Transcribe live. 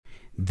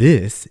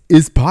This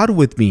is Pod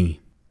With Me.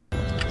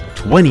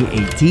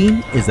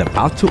 2018 is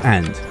about to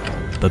end.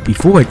 But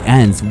before it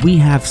ends, we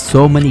have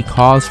so many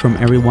calls from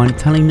everyone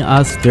telling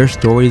us their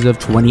stories of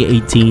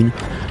 2018,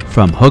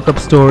 from hookup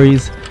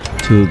stories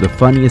to the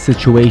funniest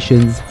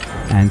situations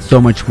and so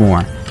much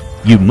more.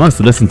 You must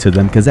listen to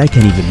them because I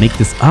can't even make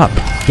this up.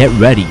 Get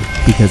ready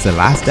because the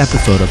last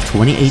episode of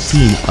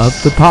 2018 of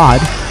the pod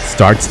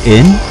starts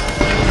in...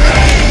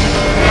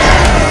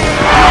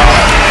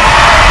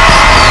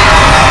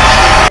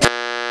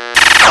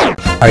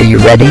 Are you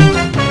ready?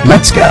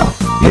 Let's go.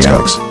 Let's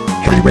go.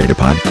 Are you ready to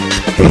pod?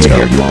 Hey, let's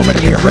go. Are you all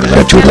ready? Here,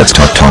 let's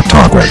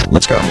talk. Right.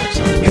 Let's go.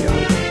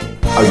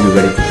 Are you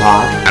ready to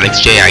pod? Alex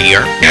J.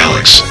 Aguirre.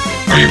 Alex,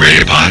 are you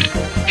ready to pod?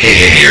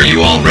 Hey, are you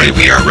all ready?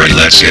 We are ready.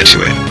 Let's get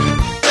to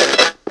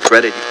it.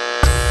 Ready.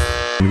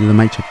 Let me do the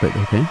mic check, but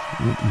okay.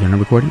 You're not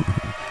recording?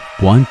 Okay.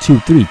 1, 2,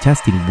 3,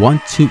 testing.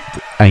 1, 2,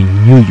 3. I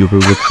knew you were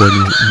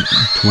recording.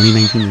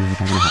 2019 is not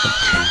going to happen.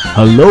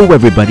 Hello,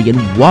 everybody,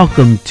 and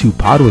welcome to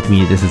Pod With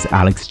Me. This is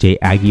Alex J.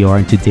 Aguiar,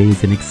 and today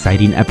is an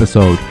exciting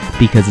episode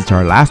because it's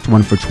our last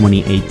one for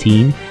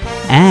 2018,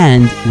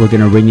 and we're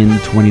going to ring in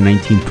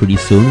 2019 pretty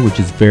soon, which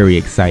is very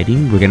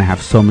exciting. We're going to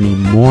have so many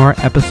more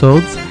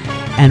episodes,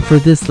 and for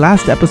this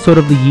last episode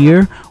of the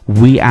year,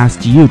 we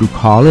asked you to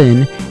call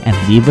in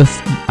and leave us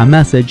a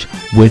message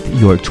with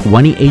your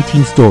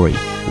 2018 story.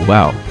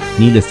 Well,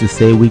 needless to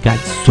say, we got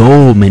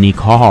so many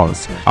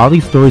calls. All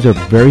these stories are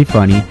very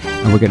funny,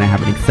 and we're going to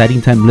have an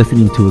exciting time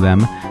listening to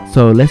them.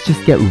 So let's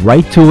just get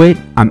right to it.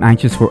 I'm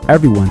anxious for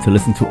everyone to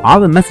listen to all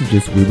the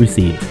messages we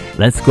received.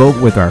 Let's go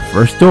with our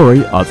first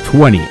story of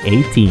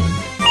 2018.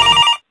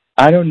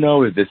 I don't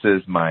know if this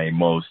is my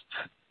most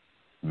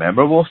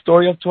memorable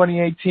story of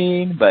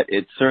 2018, but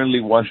it's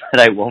certainly one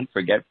that I won't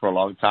forget for a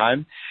long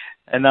time.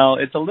 And now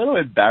it's a little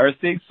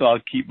embarrassing, so I'll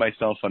keep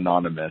myself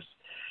anonymous.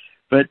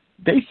 But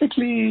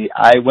basically,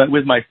 I went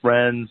with my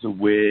friends,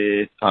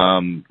 with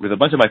a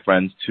bunch of my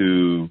friends,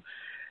 to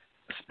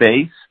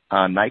Space,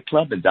 a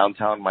nightclub in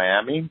downtown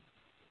Miami,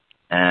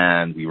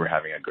 and we were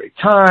having a great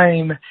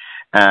time.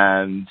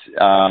 And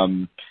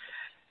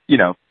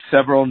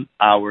several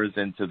hours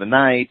into the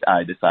night,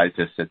 I decided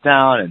to sit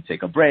down and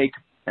take a break,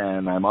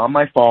 and I'm on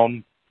my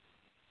phone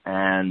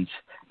and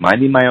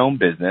minding my own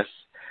business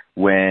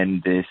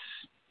when this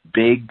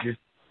big,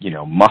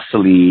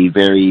 muscly,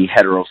 very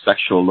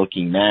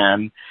heterosexual-looking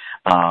man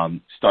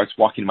starts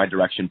walking my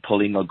direction,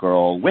 pulling a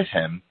girl with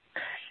him,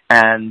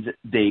 and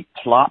he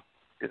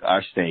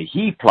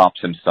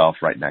plops himself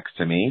right next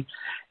to me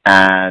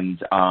and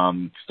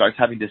starts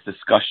having this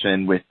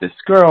discussion with this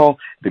girl.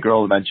 The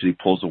girl eventually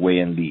pulls away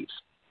and leaves.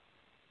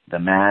 The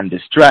man,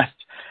 distressed,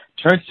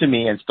 turns to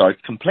me and starts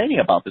complaining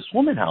about this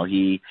woman, how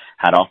he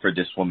had offered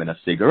this woman a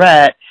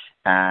cigarette,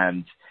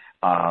 and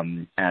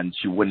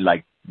she wouldn't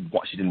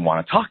she didn't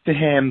want to talk to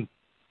him.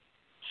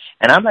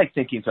 And I'm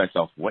thinking to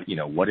myself,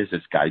 what is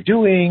this guy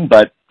doing?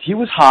 But he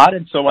was hot,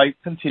 and so I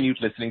continued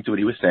listening to what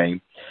he was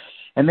saying.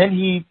 And then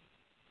he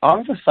all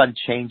of a sudden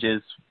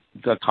changes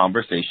the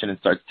conversation and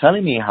starts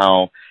telling me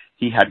how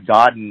he had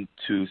gotten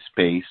to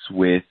Space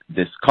with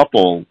this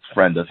couple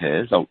friend of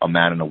his, a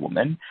man and a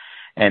woman,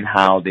 and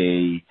how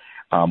they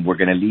were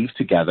going to leave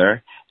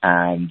together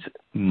and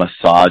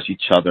massage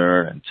each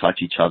other and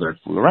touch each other and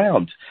fool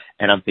around.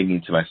 And I'm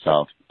thinking to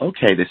myself,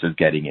 okay, this is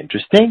getting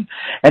interesting.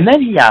 And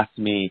then he asked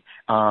me,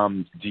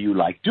 do you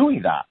like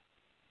doing that?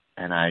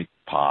 And I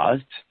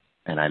paused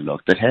and I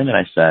looked at him and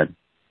I said,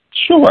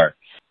 sure.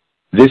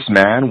 This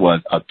man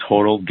was a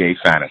total gay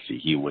fantasy.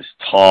 He was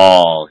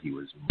tall, he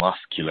was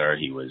muscular,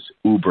 he was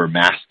uber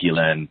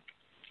masculine.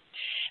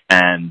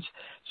 And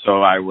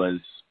so I was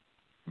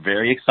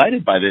very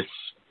excited by this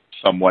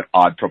somewhat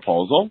odd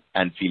proposal,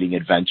 and feeling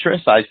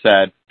adventurous, I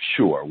said,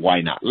 sure,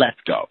 why not? Let's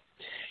go.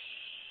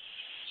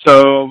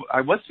 So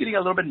I was feeling a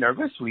little bit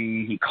nervous.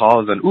 He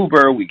calls an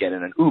Uber. We get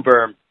in an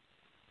Uber.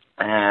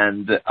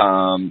 And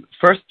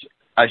first,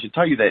 I should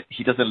tell you that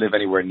he doesn't live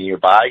anywhere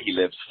nearby. He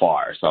lives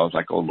far. So I was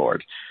like, oh,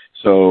 Lord.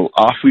 So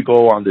off we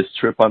go on this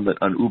trip on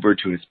Uber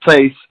to his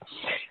place.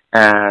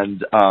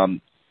 And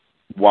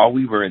while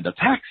we were in the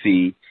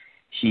taxi,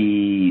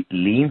 he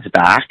leans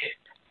back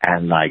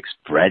and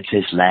spreads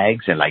his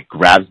legs and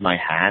grabs my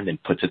hand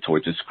and puts it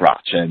towards his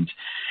crotch. And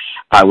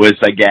I was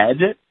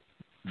again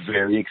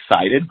very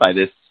excited by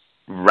this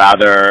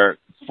rather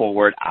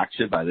forward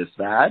action by this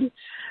man.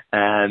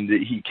 And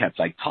he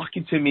kept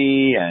talking to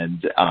me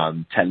and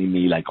telling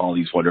me all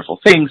these wonderful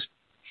things.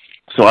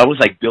 So I was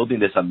building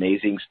this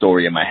amazing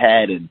story in my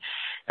head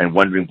and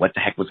wondering what the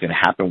heck was going to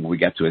happen when we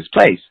get to his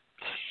place.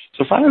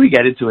 So finally we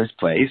get into his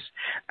place,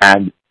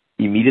 and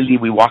immediately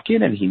we walk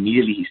in, and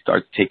he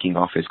starts taking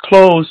off his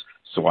clothes.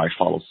 So I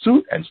follow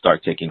suit and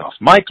start taking off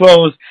my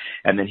clothes.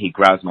 And then he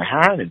grabs my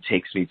hand and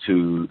takes me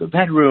to the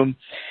bedroom.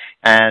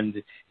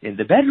 And in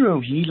the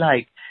bedroom, he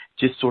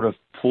just sort of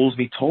pulls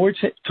me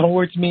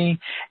towards me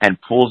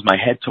and pulls my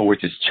head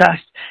towards his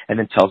chest, and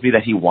then tells me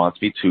that he wants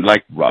me to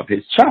rub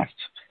his chest.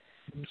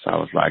 So I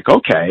was like,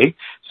 okay.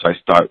 So I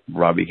start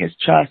rubbing his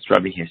chest,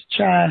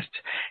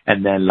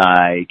 and then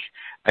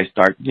I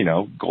start,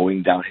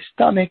 going down his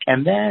stomach,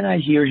 and then I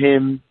hear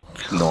him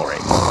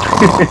snoring.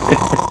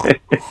 And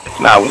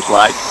I was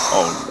like,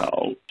 oh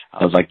no.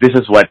 I was like, this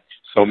is what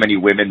so many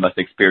women must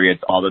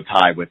experience all the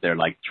time with their,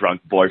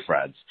 drunk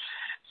boyfriends.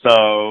 So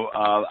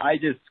I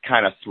just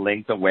kind of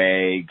slinked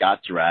away,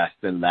 got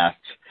dressed, and left,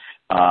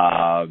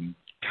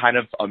 kind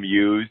of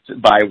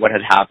amused by what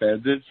had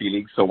happened,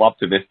 feeling so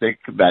optimistic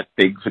that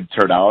things would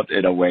turn out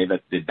in a way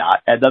that did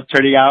not end up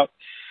turning out.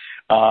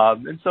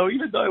 And so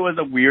even though it was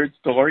a weird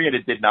story and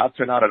it did not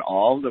turn out at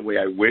all the way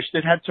I wished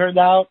it had turned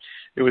out,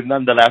 it was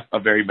nonetheless a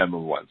very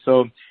memorable one.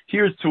 So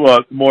here's to a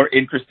more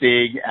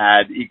interesting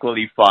and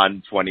equally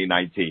fun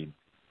 2019.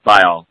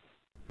 Bye all.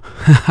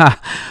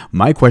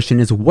 My question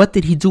is, what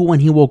did he do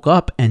when he woke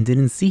up and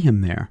didn't see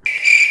him there?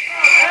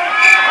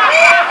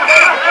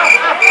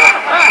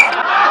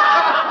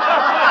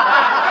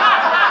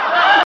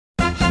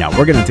 Now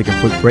we're going to take a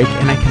quick break,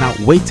 and I cannot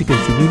wait to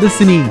continue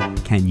listening.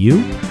 Can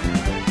you?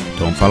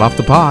 Don't fall off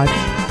the pod.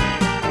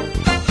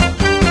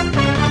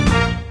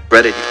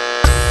 Ready.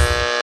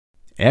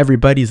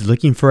 Everybody's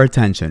looking for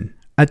attention.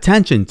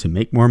 Attention to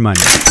make more money.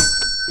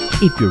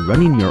 If you're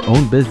running your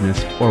own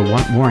business or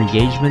want more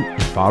engagement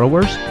and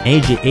followers,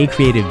 AJA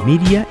Creative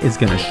Media is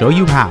going to show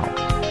you how.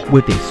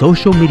 With a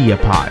social media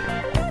pod,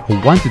 a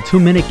 1 to 2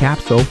 minute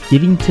capsule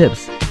giving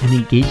tips and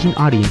engaging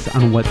audience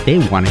on what they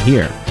want to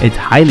hear. It's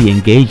highly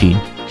engaging.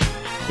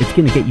 It's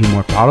going to get you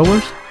more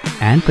followers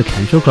and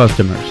potential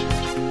customers.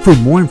 For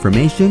more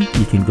information,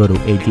 you can go to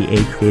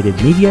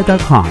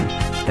ajacreativemedia.com.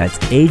 That's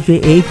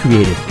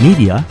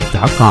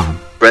ajacreativemedia.com.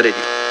 Ready.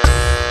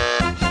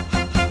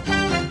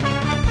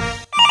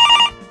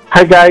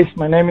 Hi guys,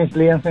 my name is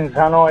Liam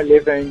Cinzano. I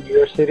live in New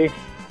York City,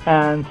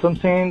 and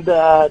something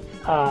that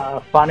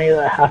funny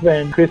that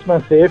happened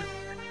Christmas Eve.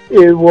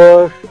 It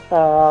was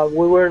I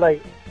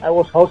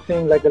was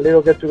hosting like a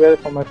little get together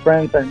for my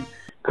friends and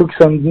cook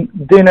some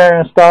dinner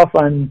and stuff,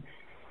 and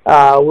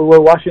we were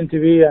watching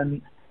TV,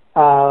 and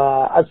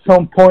at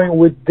some point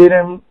we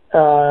didn't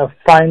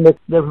find the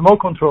remote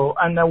control,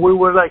 and we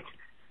were like,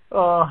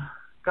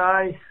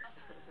 guys,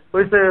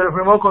 where's the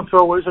remote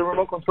control? Where's the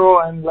remote control?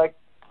 And like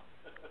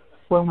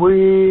when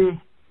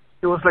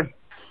it was like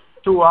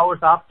 2 hours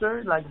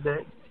after, like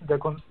the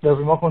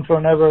remote control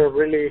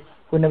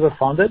we never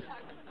found it.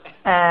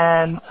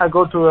 And I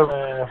go to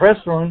a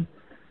restroom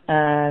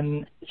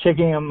and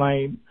checking in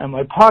my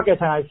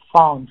pocket, and I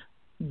found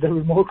the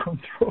remote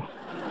control.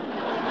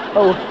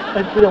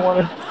 I didn't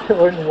want to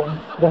tell anyone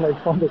that I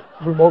found the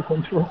remote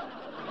control.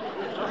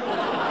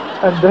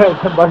 And then I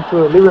came back to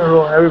the living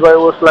room, and everybody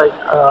was like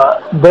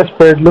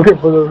desperate looking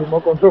for the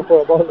remote control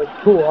for about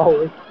like 2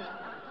 hours.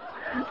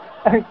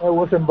 And I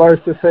was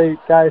embarrassed to say,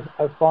 guys,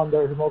 I found the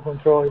remote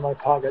control in my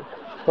pocket.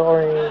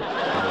 Sorry,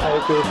 I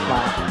feel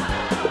smart.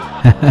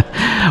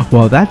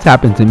 Well, that's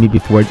happened to me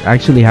before. It's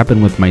actually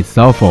happened with my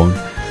cell phone.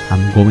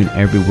 I'm going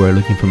everywhere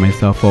looking for my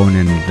cell phone,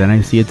 and then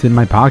I see it's in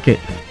my pocket.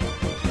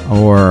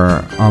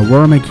 Or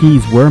where are my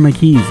keys? Where are my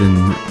keys?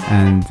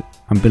 And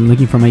I've been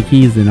looking for my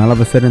keys, and all of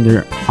a sudden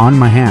they're on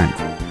my hand.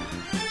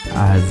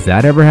 Has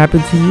that ever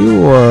happened to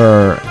you,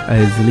 or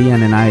is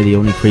Leanne and I the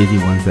only crazy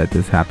ones that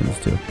this happens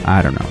to?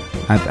 I don't know.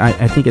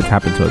 I think it's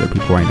happened to other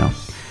people I know.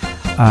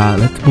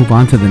 Let's move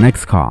on to the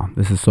next call.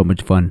 This is so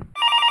much fun.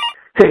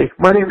 Hey,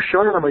 my name is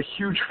Sean, and I'm a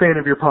huge fan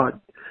of your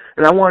pod,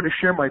 and I wanted to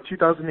share my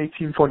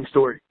 2018 funny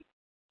story.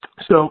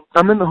 So,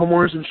 I'm in the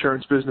homeowners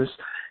insurance business,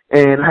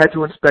 and I had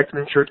to inspect an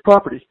insured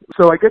property.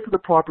 So I get to the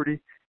property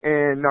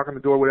and knock on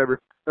the door, whatever.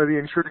 The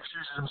insured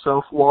excuses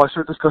himself while I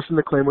start discussing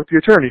the claim with the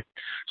attorney.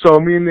 So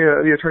me and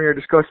the attorney are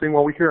discussing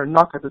while we hear a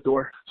knock at the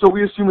door. So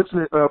we assume it's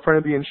in front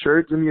of the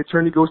insured, and the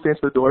attorney goes to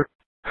answer the door.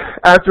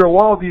 After a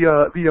while,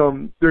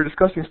 they're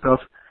discussing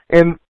stuff,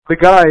 and the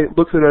guy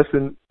looks at us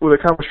and with a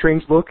kind of a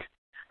strange look,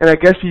 and I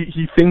guess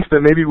he thinks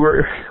that maybe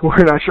we're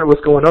not sure what's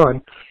going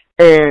on,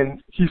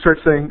 and he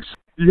starts saying,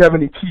 "Do you have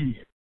any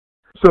tea?"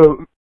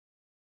 So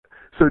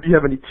do you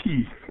have any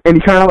tea? And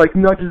he kind of like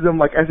nudges him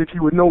like as if he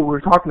would know what we were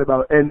talking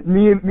about. And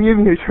me and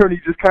the attorney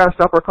just kind of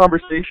stopped our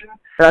conversation.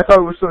 And I thought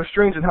it was so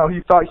strange and how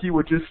he thought he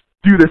would just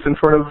do this in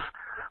front of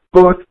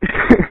both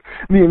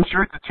the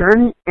insurance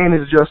attorney and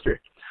his adjuster.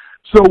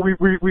 So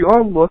we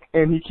all look,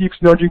 and he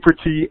keeps nudging for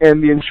tea,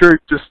 and the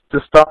insured just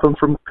to stop him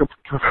from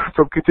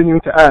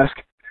continuing to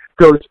ask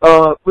goes,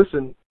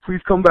 listen,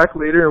 please come back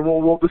later and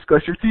we'll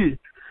discuss your tea.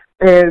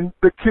 And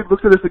the kid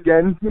looks at us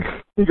again.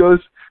 He goes,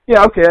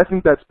 yeah, okay, I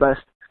think that's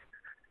best.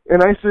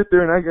 And I sit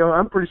there and I go,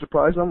 I'm pretty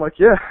surprised. I'm like,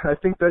 yeah, I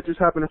think that just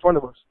happened in front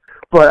of us.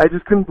 But I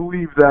just couldn't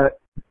believe that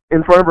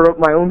in front of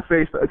my own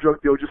face, a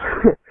drug deal just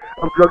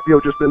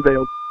been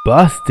veiled.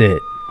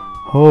 Busted.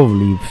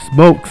 Holy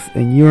smokes.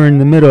 And you're in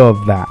the middle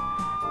of that.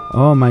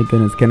 Oh my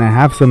goodness. Can I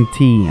have some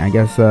tea? I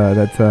guess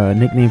that's a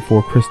nickname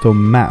for crystal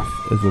meth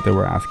is what they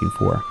were asking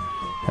for.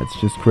 That's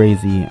just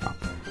crazy.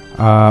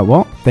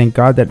 Well, thank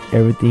God that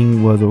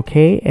everything was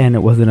okay and it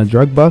wasn't a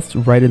drug bust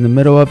right in the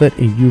middle of it,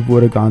 and you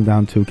would have gone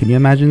down too. Can you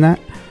imagine that?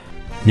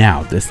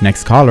 Now, this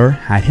next caller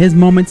had his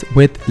moments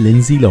with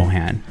Lindsay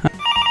Lohan.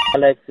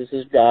 Alex, this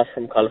is Josh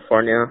from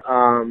California.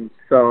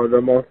 So the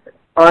most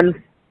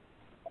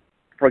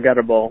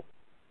unforgettable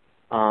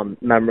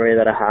memory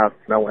that I have.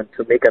 I went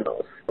to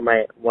Mykonos.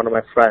 One of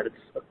my friends,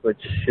 which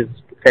she's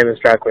a famous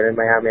drag queen in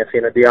Miami,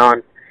 Athena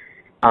Dion,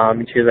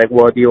 and she's like,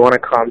 well, do you want to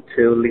come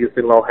to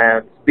Lindsay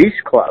Lohan's Beach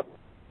Club?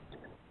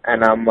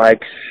 And I'm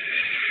like,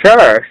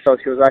 sure. So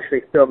she was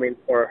actually filming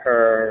for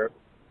her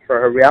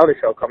reality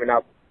show coming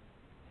up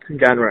in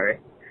January.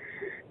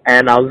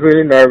 And I was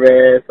really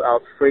nervous. I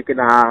was freaking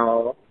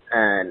out.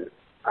 And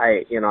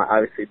I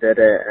obviously did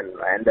it. And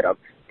I ended up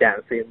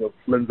dancing with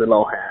Lindsay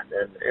Lohan.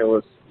 And it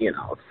was,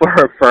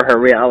 for her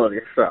reality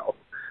show.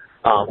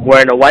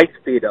 Wearing a white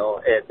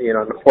Speedo in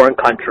a foreign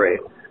country.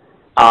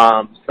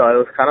 So it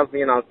was kind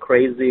of,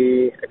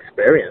 crazy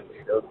experience.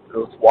 It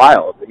was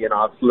wild. I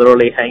was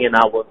literally hanging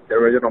out with the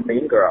original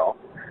Mean Girl.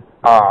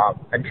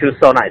 And she was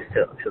so nice,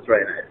 too. She was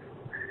very nice.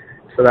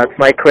 So that's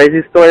my crazy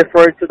story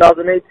for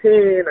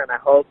 2018, and I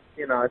hope,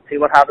 see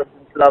what happens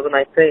in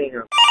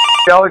 2019.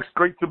 Alex,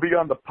 great to be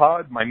on the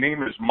pod. My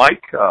name is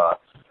Mike.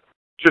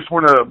 Just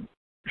want to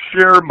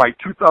share my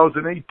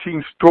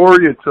 2018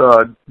 story.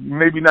 It's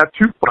maybe not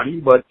too funny,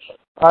 but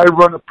I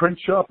run a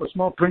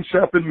small print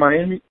shop in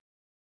Miami,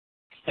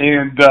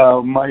 and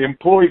my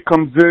employee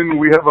comes in.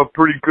 We have a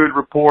pretty good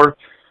rapport.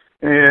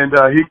 And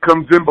he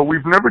comes in, but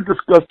we've never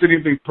discussed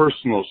anything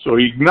personal. So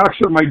he knocks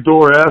at my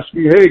door, asks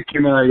me, hey,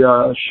 can I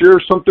share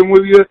something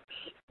with you?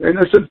 And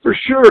I said, for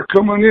sure,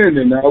 come on in.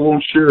 And I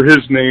won't share his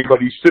name,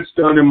 but he sits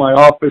down in my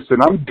office,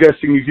 and I'm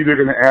guessing he's either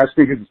going to ask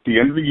me, because it's the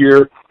end of the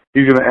year,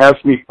 he's going to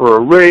ask me for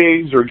a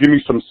raise or give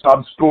me some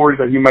sob story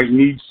that he might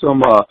need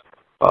some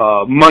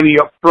money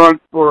up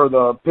front for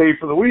the pay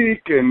for the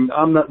week, and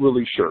I'm not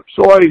really sure.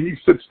 So he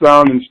sits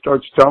down and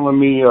starts telling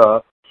me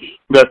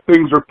that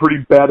things are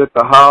pretty bad at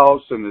the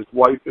house, and his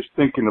wife is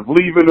thinking of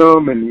leaving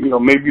him, and,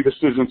 maybe this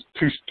isn't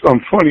too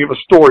funny of a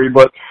story,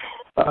 but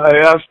I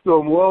asked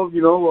him, well,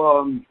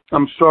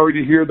 I'm sorry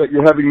to hear that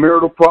you're having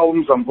marital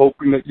problems. I'm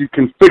hoping that you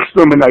can fix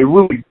them, and I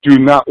really do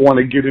not want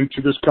to get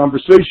into this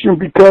conversation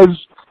because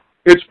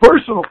it's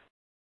personal,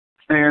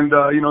 and,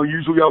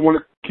 usually I want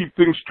to keep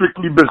things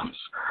strictly business.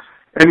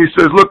 And he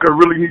says, look, I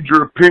really need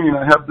your opinion.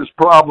 I have this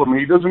problem. And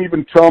he doesn't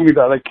even tell me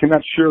that I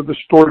cannot share this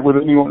story with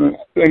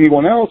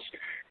anyone else.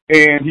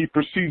 And he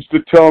proceeds to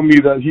tell me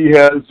that he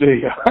has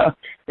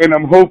and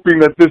I'm hoping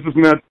that this is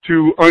not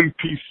too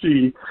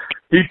un-PC,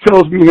 he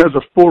tells me he has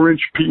a 4-inch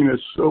penis.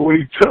 So when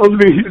he tells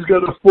me he's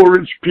got a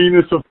 4-inch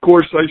penis, of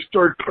course I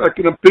start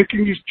cracking up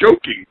thinking he's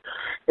joking.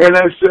 And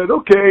I said,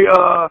 okay,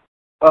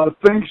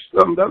 thanks,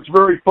 that's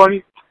very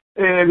funny.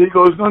 And he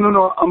goes,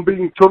 no, I'm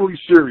being totally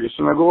serious.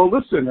 And I go, well,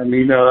 listen,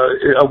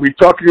 are we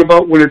talking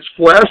about when it's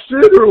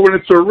flaccid or when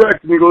it's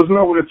erect? And he goes,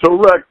 no, when it's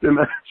erect. And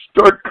I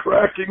start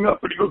cracking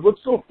up. And he goes,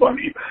 what's so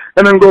funny?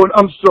 And I'm going,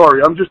 I'm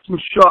sorry. I'm just in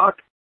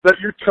shock that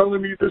you're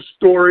telling me this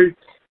story.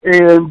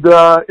 And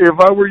if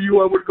I were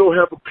you, I would go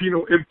have a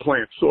penile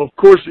implant. So, of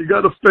course, he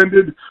got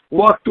offended,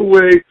 walked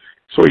away.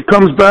 So he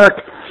comes back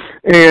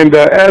and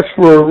asks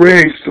for a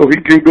raise so he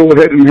can go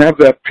ahead and have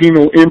that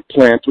penile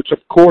implant, which, of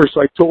course,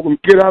 I told him,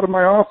 get out of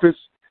my office.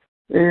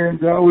 And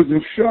I was in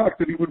shock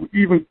that he would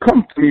even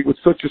come to me with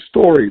such a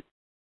story.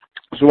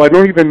 So I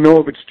don't even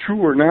know if it's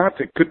true or not.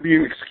 It could be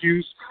an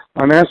excuse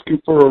on asking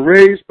for a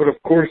raise, but, of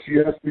course, he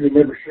asked me to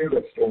never share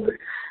that story.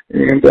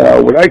 And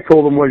what I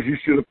told him was, you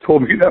should have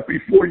told me that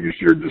before you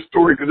shared the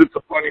story because it's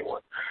a funny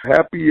one.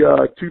 Happy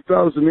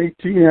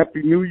 2018,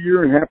 Happy New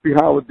Year, and Happy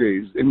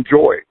Holidays.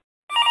 Enjoy.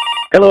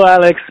 Hello,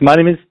 Alex. My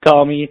name is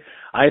Tommy.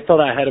 I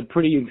thought I had a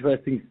pretty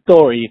interesting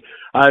story.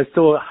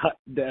 So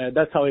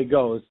that's how it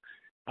goes.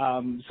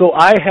 So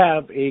I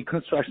have a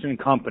construction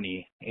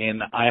company,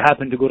 and I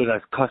happen to go to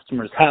that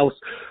customer's house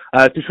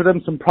to show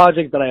them some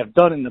projects that I have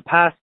done in the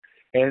past.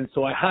 And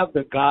so I have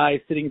the guy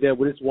sitting there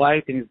with his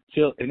wife and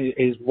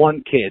his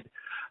one kid.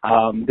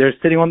 They're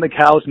sitting on the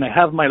couch, and I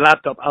have my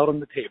laptop out on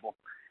the table.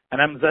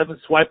 And I'm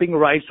swiping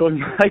right, showing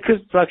my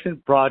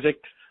construction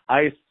project.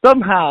 I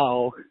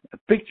somehow, a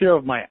picture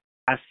of my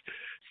ass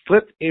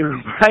slipped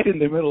in right in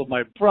the middle of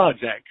my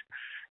project.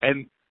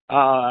 And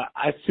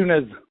as soon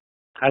as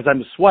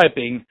I'm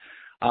swiping,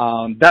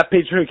 that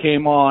picture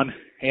came on,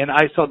 and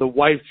I saw the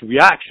wife's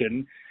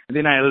reaction. And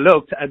then I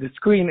looked at the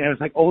screen, and I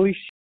was like, holy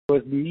shit, it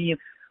was me,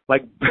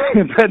 like,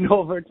 bent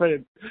over trying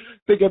to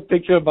take a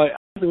picture of my ass.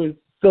 It was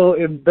so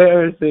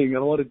embarrassing. I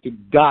wanted to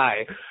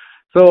die.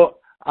 So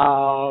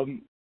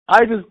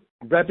I just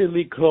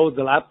rapidly closed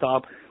the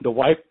laptop. The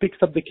wife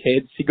picks up the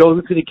kids. She goes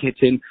into the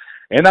kitchen,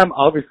 and I'm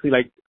obviously,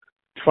 like,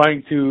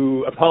 trying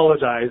to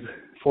apologize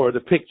for the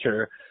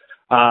picture.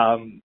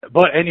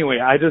 But anyway,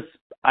 it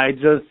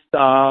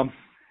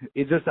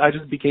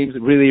just became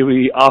really,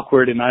 really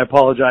awkward, and I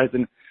apologized,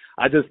 and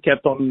I just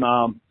kept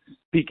on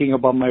speaking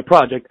about my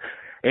project.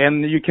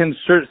 And you can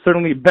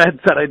certainly bet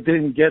that I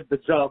didn't get the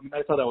job.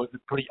 I thought that was a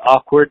pretty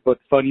awkward but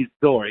funny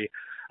story.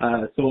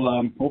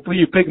 So hopefully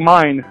you pick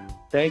mine.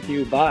 Thank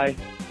you. Bye.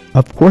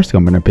 Of course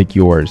I'm going to pick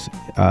yours.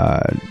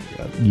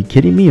 You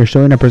kidding me? You're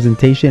showing a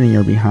presentation and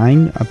you're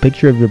behind. A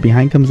picture of your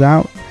behind comes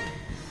out.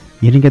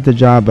 You didn't get the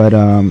job, but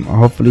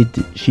hopefully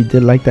she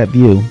did like that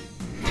view.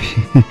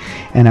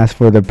 And as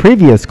for the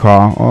previous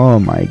call, oh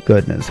my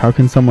goodness, how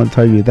can someone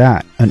tell you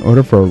that? In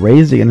order for a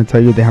raise, they're going to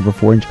tell you they have a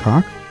 4-inch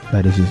cock?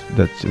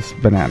 That's just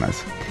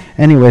bananas.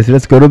 Anyways,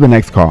 let's go to the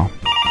next call.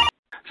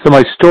 So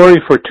my story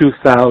for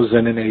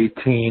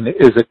 2018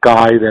 is a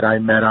guy that I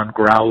met on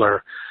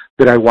Growler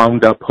that I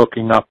wound up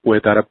hooking up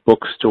with at a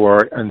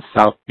bookstore in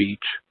South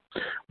Beach.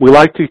 We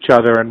liked each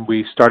other and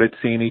we started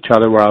seeing each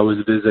other where I was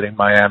visiting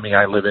Miami.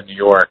 I live in New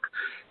York.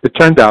 It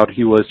turned out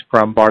he was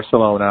from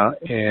Barcelona,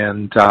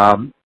 and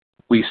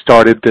we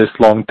started this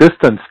long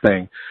distance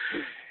thing.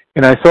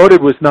 And I thought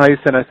it was nice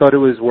and I thought it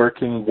was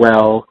working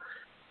well.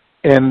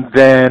 And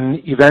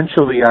then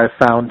eventually I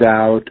found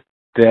out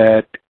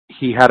that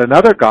he had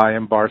another guy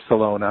in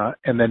Barcelona,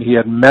 and then he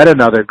had met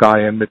another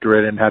guy in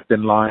Madrid and had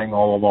been lying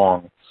all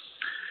along.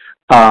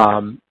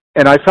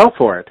 And I fell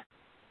for it.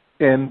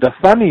 And the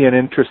funny and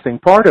interesting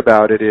part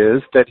about it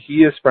is that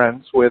he is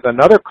friends with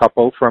another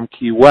couple from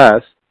Key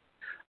West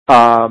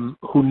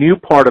who knew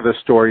part of the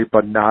story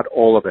but not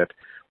all of it.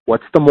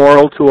 What's the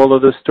moral to all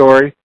of the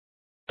story?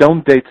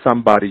 Don't date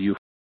somebody you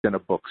in a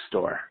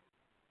bookstore.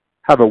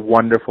 Have a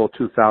wonderful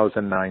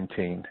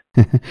 2019.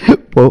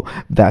 Well,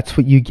 that's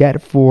what you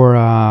get for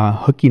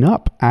hooking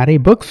up at a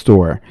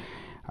bookstore.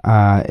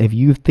 If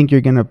you think you're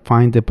going to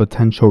find a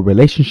potential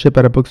relationship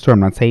at a bookstore,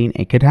 I'm not saying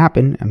it could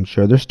happen. I'm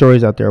sure there's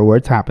stories out there where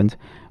it's happened,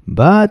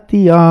 but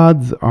the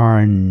odds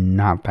are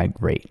not that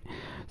great.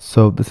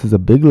 So this is a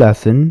big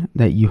lesson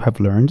that you have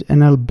learned,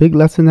 and a big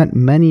lesson that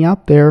many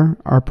out there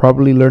are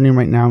probably learning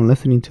right now and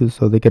listening to,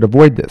 so they could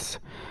avoid this.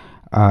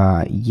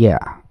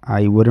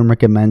 I wouldn't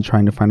recommend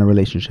trying to find a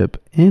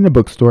relationship in a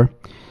bookstore.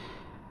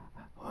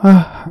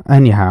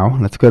 Anyhow,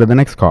 let's go to the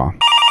next call.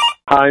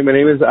 Hi, my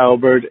name is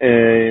Albert,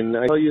 and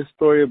I tell you a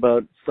story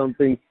about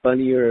something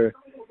funny or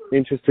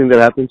interesting that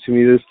happened to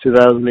me this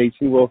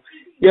 2018. Well,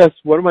 yes,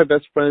 one of my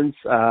best friends,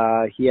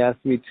 he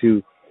asked me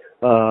to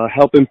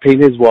help him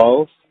paint his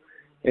walls.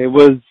 It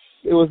was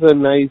a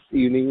nice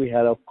evening. We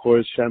had, of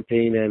course,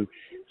 champagne and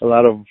a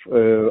lot of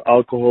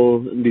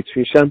alcohol in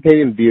between,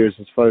 champagne and beers,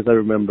 as far as I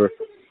remember.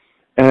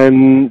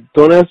 And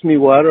don't ask me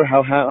what or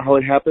how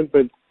it happened,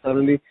 but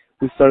suddenly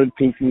we started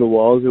painting the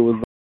walls. It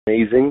was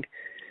amazing.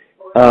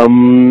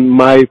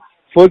 My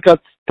foot got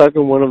stuck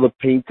in one of the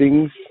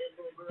painting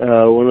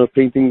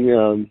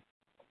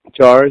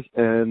jars,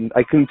 and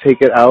I couldn't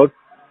take it out.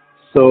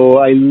 So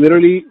I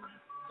literally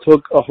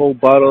took a whole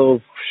bottle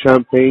of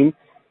champagne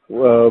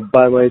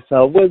by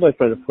myself, with my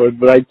friend, of course,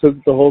 but I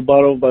took the whole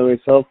bottle by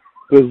myself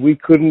because we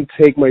couldn't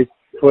take my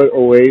foot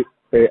away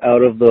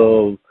out of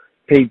the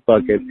paint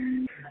bucket.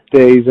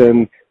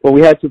 But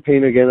we had to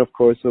paint again, of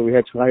course, so we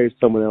had to hire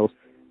someone else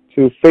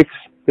to fix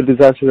the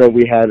disaster that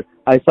we had.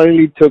 I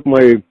finally took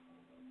my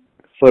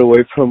foot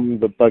away from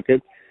the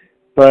bucket,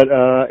 but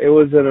it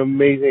was an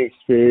amazing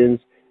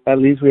experience. At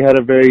least we had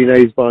a very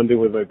nice bonding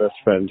with my best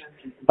friend.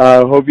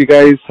 Hope you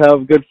guys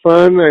have good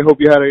fun. I hope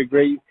you had a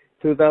great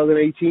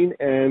 2018,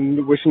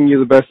 and wishing you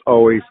the best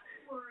always.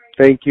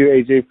 Thank you,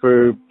 AJ,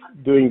 for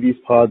doing these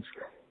pods.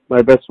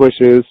 My best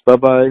wishes.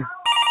 Bye-bye.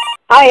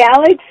 Hi,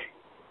 Alex.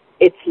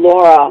 It's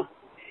Laura.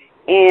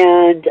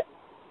 And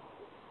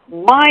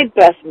my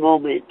best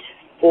moment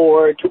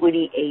for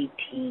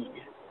 2018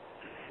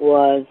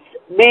 was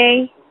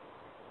in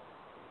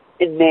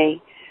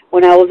May,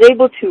 when I was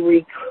able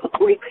to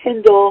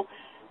rekindle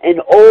an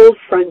old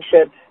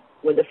friendship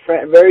with a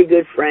very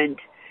good friend,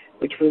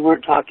 which we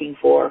weren't talking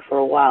for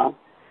a while.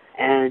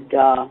 And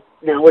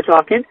now we're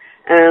talking,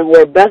 and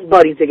we're best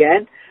buddies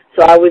again.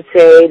 So I would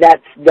say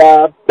that's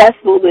the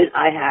best moment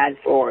I had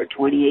for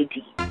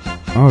 2018.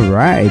 All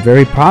right,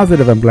 very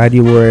positive. I'm glad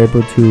you were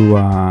able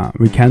to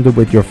rekindle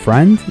with your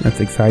friend. That's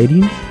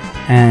exciting.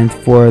 And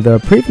for the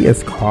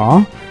previous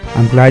call,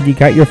 I'm glad you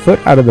got your foot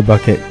out of the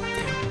bucket.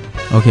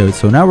 Okay,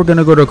 so now we're going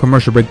to go to a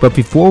commercial break. But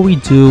before we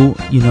do,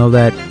 you know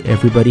that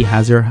everybody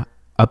has their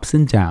ups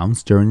and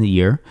downs during the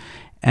year.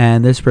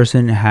 And this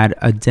person had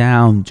a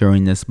down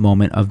during this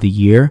moment of the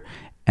year.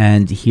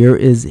 And here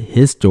is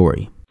his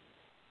story.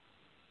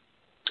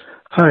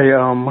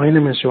 Hi, my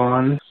name is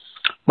Johan.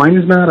 Mine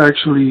is not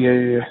actually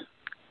a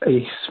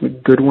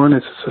good one.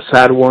 It's a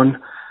sad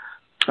one.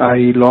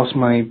 I lost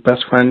my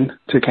best friend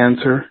to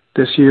cancer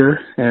this year,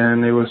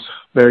 and it was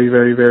very,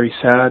 very, very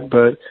sad,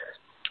 but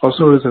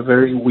also it was a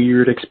very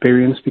weird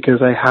experience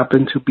because I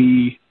happened to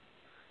be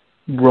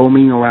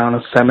roaming around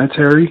a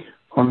cemetery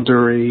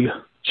under a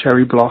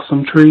cherry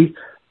blossom tree,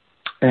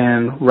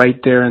 and right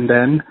there and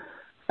then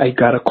I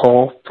got a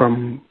call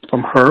from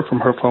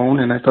her phone,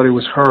 and I thought it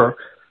was her,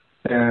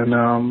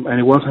 and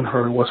it wasn't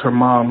her. It was her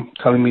mom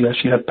telling me that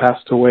she had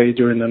passed away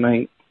during the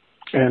night,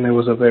 and it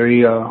was a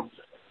very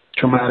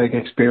traumatic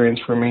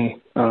experience for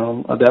me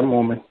at that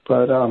moment.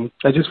 But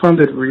I just found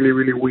it really,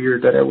 really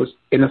weird that I was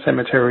in a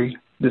cemetery,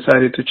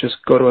 decided to just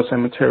go to a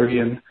cemetery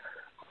and,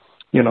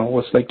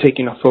 was like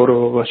taking a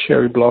photo of a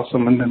cherry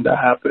blossom, and then that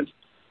happened.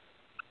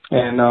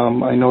 And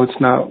I know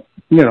it's not,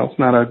 it's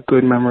not a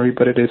good memory,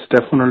 but it is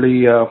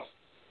definitely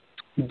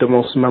the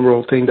most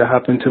memorable thing that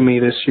happened to me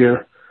this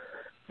year.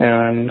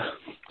 And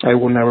I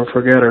will never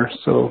forget her.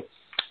 So,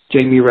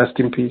 Jamie, rest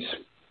in peace.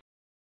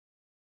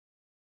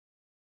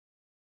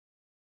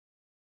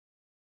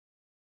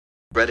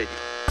 Reddit.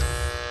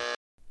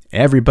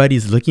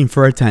 Everybody's looking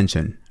for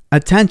attention.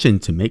 Attention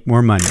to make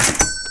more money.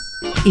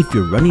 If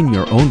you're running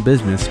your own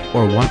business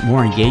or want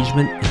more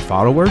engagement and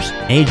followers,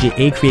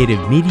 AJA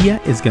Creative Media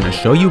is going to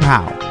show you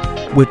how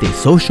with a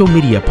social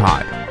media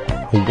pod.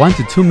 A 1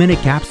 to 2 minute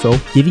capsule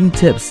giving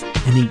tips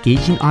and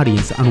engaging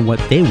audience on what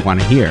they want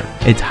to hear.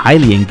 It's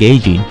highly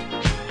engaging.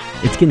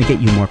 It's going to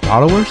get you more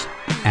followers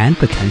and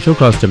potential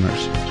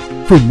customers.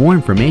 For more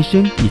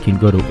information, you can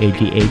go to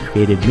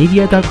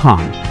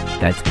ajacreativemedia.com.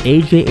 That's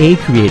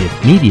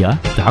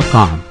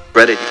ajacreativemedia.com.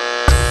 Reddit.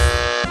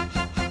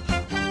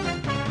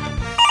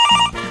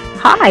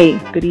 Hi,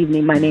 good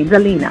evening. My name's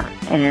Alina,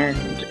 and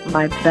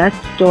my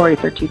best story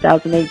for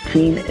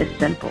 2018 is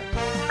simple: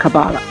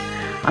 Kabbalah.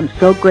 I'm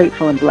so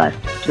grateful and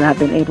blessed to have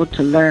been able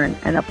to learn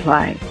and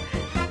apply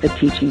the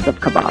teachings of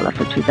Kabbalah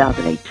for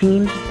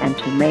 2018 and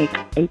to make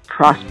a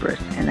prosperous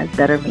and a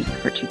better me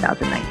for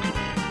 2019.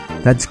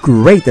 That's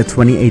great that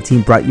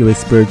 2018 brought you a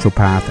spiritual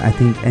path. I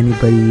think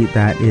anybody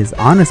that is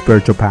on a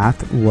spiritual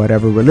path,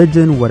 whatever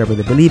religion, whatever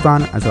they believe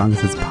on, as long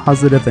as it's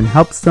positive and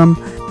helps them,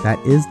 that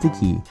is the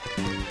key.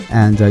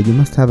 And you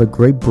must have a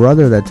great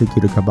brother that took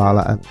you to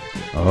Kabbalah.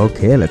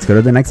 Okay, let's go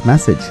to the next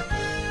message.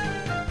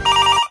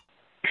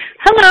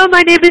 Hello,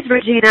 my name is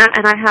Regina,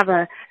 and I have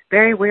a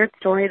very weird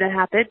story that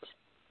happened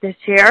this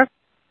year.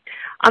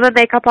 I'm a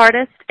makeup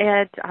artist,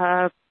 and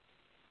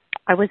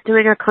I was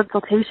doing a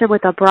consultation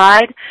with a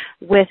bride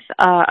with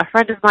a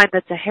friend of mine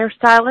that's a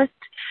hairstylist,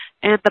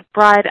 and the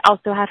bride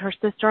also had her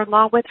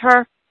sister-in-law with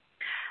her.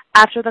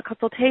 After the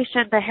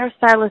consultation, the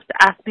hairstylist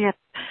asked me if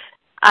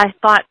I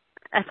felt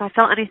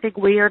anything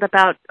weird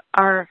about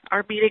our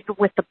meeting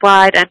with the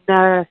bride and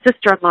the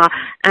sister-in-law,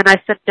 and I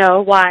said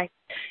no, why?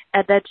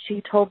 And then she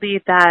told me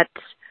that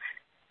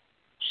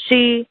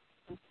she,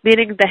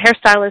 meaning the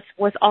hairstylist,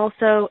 was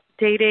also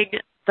dating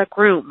the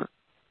groom,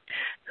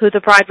 who the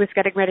bride was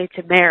getting ready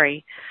to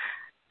marry.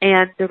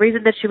 And the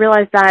reason that she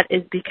realized that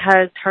is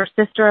because her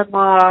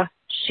sister-in-law,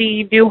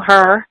 she knew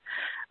her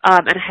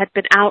and had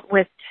been out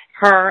with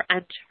her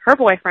and her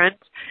boyfriend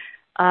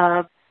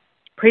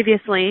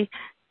previously,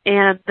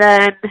 and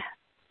then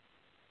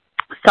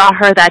saw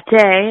her that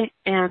day,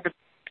 and the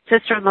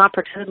sister-in-law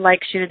pretended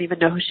like she didn't even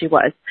know who she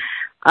was.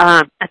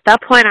 At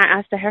that point, I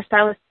asked the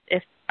hairstylist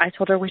if I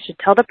told her we should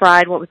tell the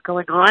bride what was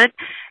going on,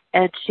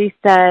 and she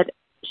said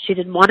she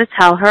didn't want to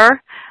tell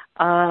her.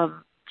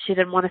 She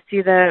didn't want to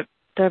see the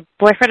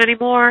boyfriend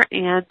anymore,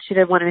 and she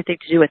didn't want anything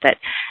to do with it.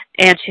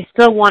 And she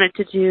still wanted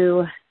to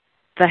do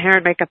the hair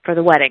and makeup for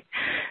the wedding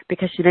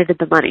because she needed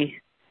the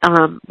money,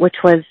 which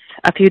was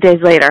a few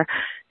days later.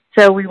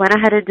 So we went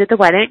ahead and did the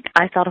wedding.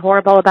 I felt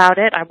horrible about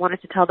it. I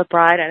wanted to tell the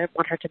bride I didn't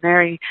want her to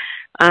marry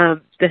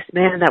this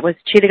man that was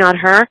cheating on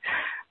her.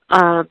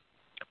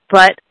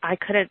 But I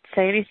couldn't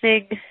say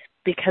anything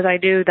because I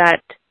knew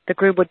that the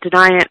groom would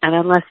deny it, and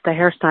unless the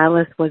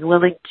hairstylist was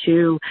willing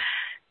to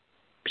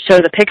show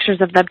the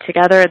pictures of them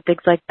together and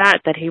things like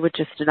that, that he would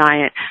just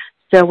deny it.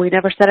 So we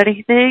never said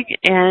anything,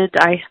 and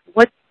I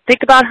would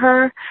think about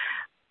her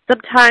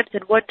sometimes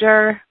and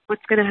wonder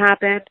what's going to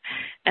happen,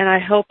 and I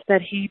hope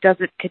that he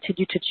doesn't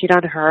continue to cheat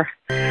on her.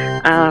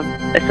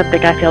 It's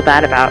something I feel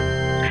bad about.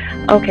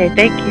 Okay,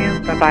 thank you.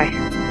 Bye-bye.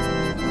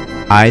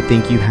 I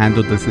think you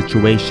handled the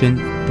situation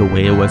the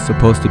way it was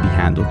supposed to be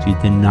handled. You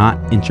did not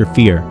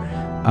interfere.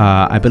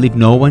 I believe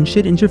no one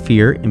should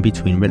interfere in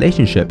between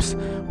relationships.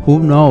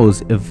 Who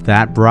knows if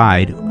that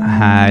bride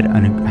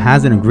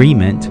has an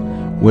agreement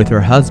with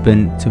her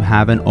husband to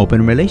have an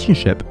open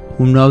relationship?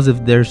 Who knows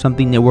if there's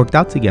something that worked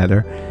out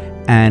together?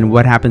 And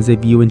what happens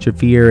if you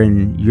interfere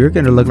and you're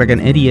going to look like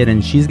an idiot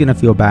and she's going to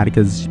feel bad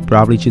because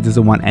probably she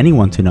doesn't want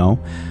anyone to know?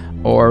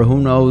 Or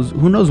who knows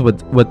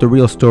what the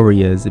real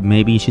story is?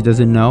 Maybe she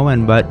doesn't know,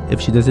 but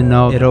if she doesn't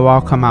know, it'll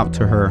all come out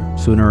to her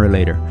sooner or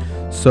later.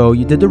 So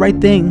you did the right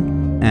thing,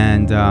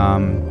 and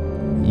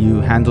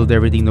you handled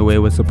everything the way it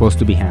was supposed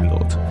to be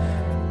handled.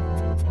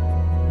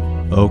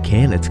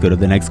 Okay, let's go to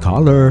the next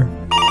caller.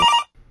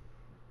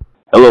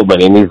 Hello, my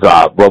name is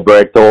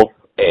Roberto,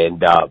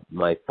 and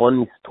my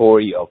fun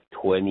story of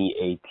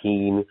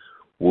 2018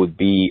 would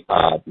be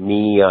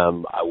me.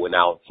 I went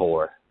out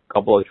for a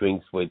couple of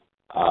drinks with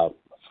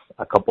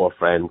a couple of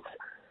friends,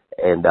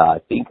 and I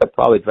think I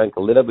probably drank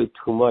a little bit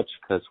too much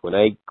because when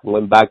I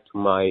went back to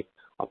my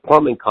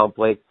apartment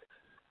complex,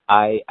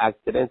 I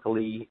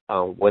accidentally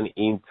went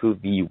into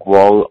the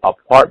wrong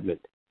apartment.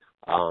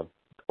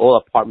 All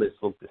apartments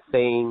look the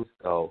same,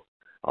 so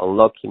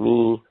unlucky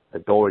me, the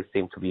doors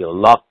seemed to be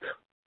unlocked,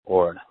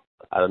 or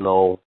I don't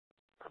know.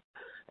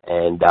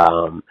 And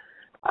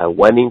I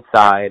went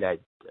inside, I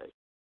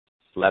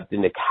slept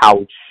in the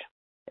couch,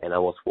 and I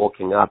was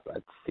woken up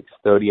at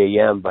 6:30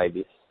 a.m. by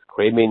this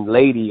screaming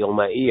lady on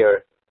my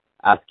ear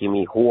asking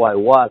me who I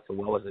was and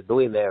what was I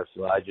doing there.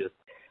 So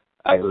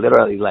I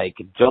literally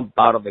jumped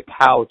out of the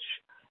couch,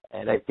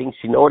 and I think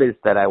she noticed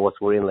that I was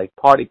wearing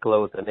party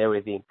clothes and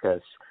everything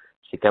because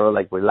she kind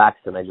of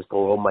relaxed, and I just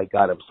told her, oh my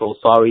God, I'm so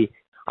sorry.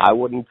 I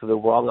went into the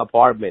wrong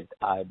apartment.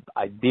 I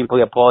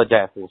deeply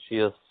apologize, and she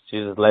just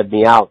let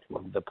me out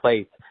of the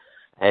place.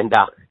 And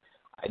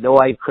I know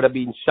I could have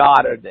been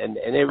shot and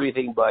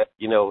everything, but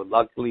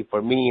luckily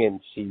for me,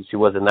 and she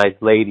was a nice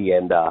lady,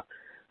 and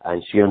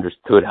she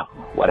understood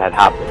what had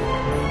happened.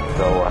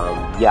 So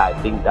I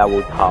think that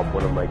will top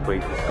one of my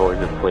craziest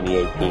stories of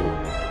 2018.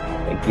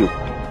 Thank you.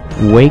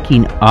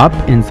 Waking up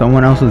in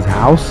someone else's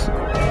house,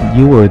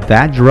 you were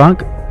that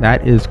drunk?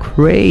 That is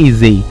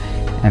crazy,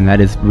 and that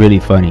is really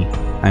funny.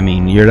 I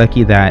mean, you're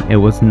lucky that it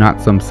was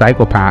not some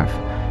psychopath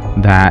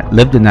that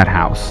lived in that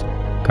house.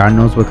 God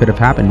knows what could have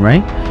happened,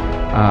 right?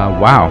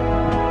 Wow.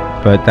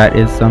 But that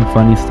is some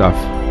funny stuff.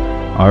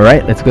 All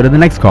right, let's go to the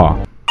next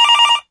call.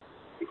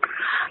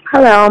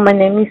 Hello, my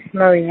name is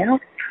Maria.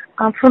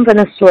 I'm from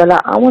Venezuela.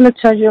 I want to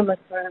tell you my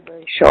story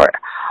very short.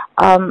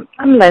 I'm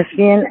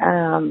lesbian.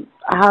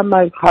 I had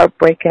my heart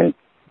broken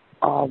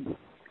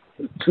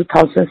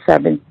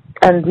 2007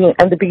 and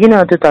the beginning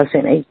of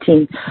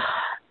 2018.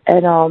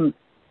 And I'm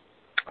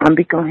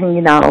become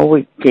hanging out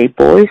with gay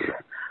boys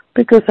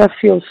because I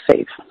feel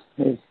safe.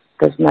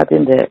 There's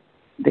nothing that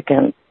they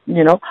can,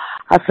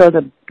 I felt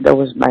that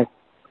was my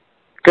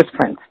good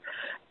friends.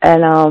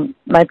 And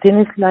my thing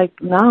is like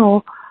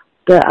now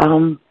that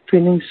I'm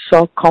feeling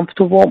so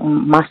comfortable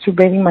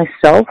masturbating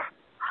myself.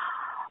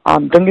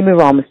 Don't get me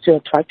wrong, I'm still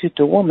attracted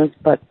to women,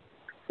 but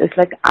it's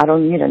like I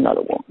don't need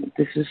another woman.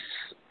 This is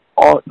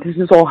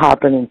all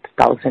happening in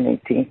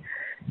 2018.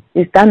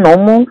 Is that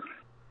normal?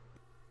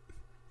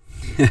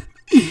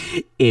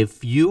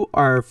 If you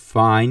are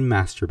fine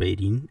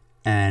masturbating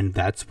and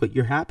that's what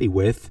you're happy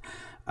with,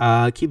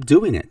 keep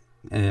doing it.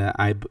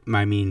 I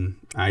mean,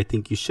 I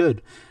think you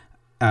should.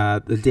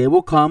 The day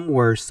will come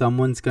where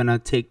someone's gonna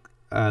take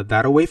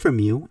that away from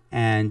you,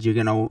 and you're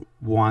gonna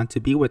want to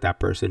be with that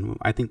person.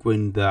 I think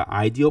when the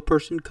ideal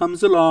person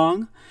comes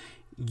along,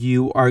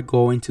 you are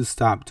going to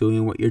stop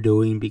doing what you're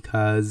doing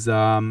because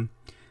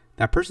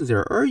that person's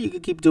there. Or you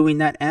could keep doing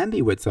that and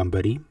be with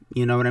somebody.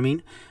 You know what I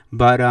mean?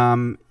 But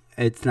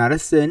it's not a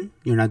sin.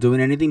 You're not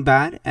doing anything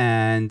bad,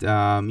 and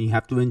you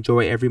have to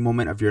enjoy every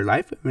moment of your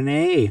life. I mean,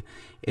 hey,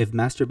 if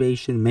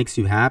masturbation makes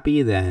you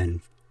happy,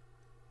 then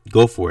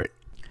go for it.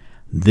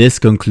 This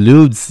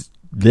concludes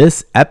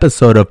this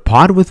episode of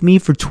Pod With Me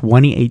for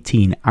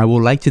 2018. I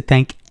would like to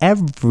thank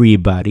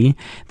everybody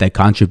that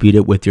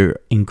contributed with your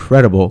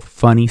incredible,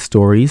 funny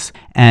stories.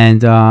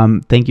 And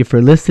thank you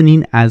for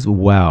listening as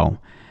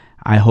well.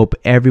 I hope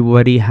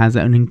everybody has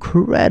an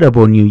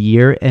incredible new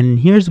year. And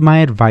here's my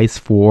advice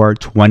for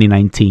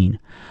 2019.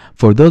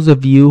 For those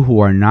of you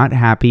who are not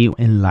happy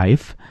in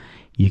life,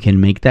 you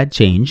can make that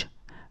change.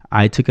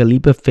 I took a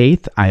leap of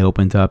faith. I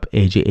opened up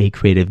AJA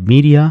Creative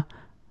Media,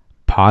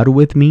 Pod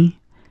With Me,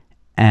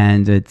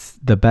 and it's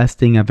the best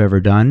thing I've ever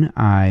done.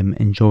 I'm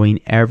enjoying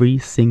every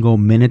single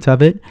minute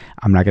of it.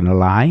 I'm not going to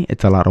lie.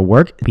 It's a lot of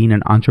work. Being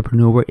an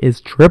entrepreneur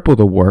is triple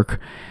the work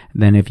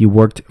than if you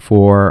worked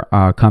for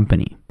a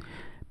company.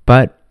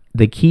 But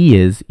the key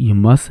is you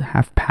must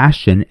have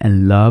passion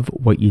and love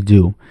what you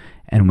do.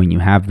 And when you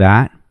have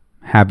that,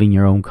 having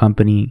your own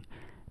company,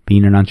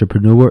 being an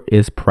entrepreneur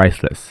is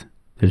priceless.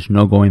 There's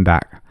no going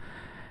back.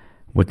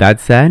 With that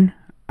said,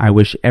 I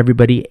wish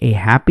everybody a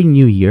happy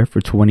new year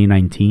for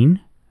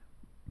 2019.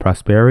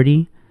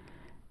 Prosperity,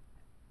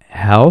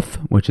 health,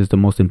 which is the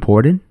most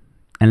important,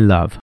 and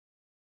love.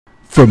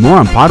 For more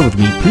on Pod With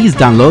Me, please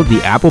download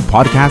the Apple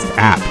Podcast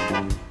app.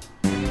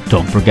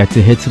 Don't forget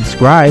to hit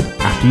subscribe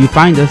after you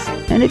find us,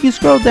 and if you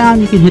scroll down,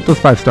 you can hit those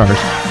 5 stars.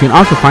 You can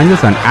also find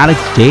us on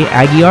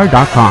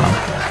alexjaguiar.com.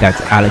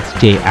 That's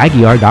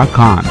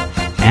alexjaguiar.com.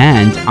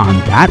 And on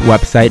that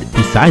website,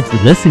 besides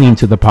listening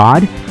to the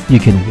pod, you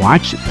can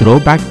watch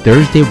Throwback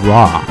Thursday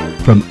Raw.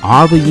 From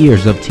all the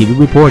years of TV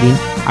reporting,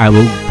 I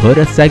will put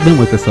a segment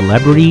with a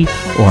celebrity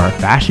or a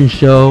fashion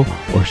show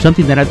or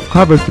something that I've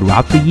covered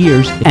throughout the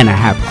years, and I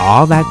have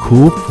all that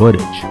cool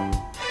footage.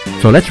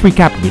 So let's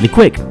recap really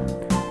quick.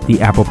 The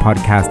Apple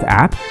Podcast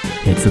app,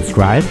 hit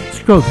subscribe,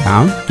 scroll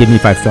down, give me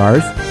 5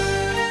 stars,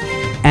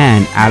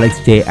 and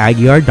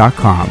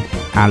alexjaguiar.com.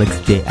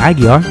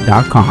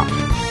 alexjaguiar.com.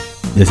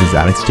 This is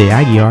Alex J.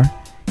 Aguiar,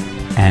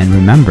 and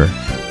remember,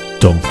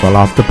 don't fall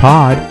off the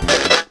pod.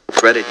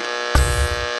 Ready.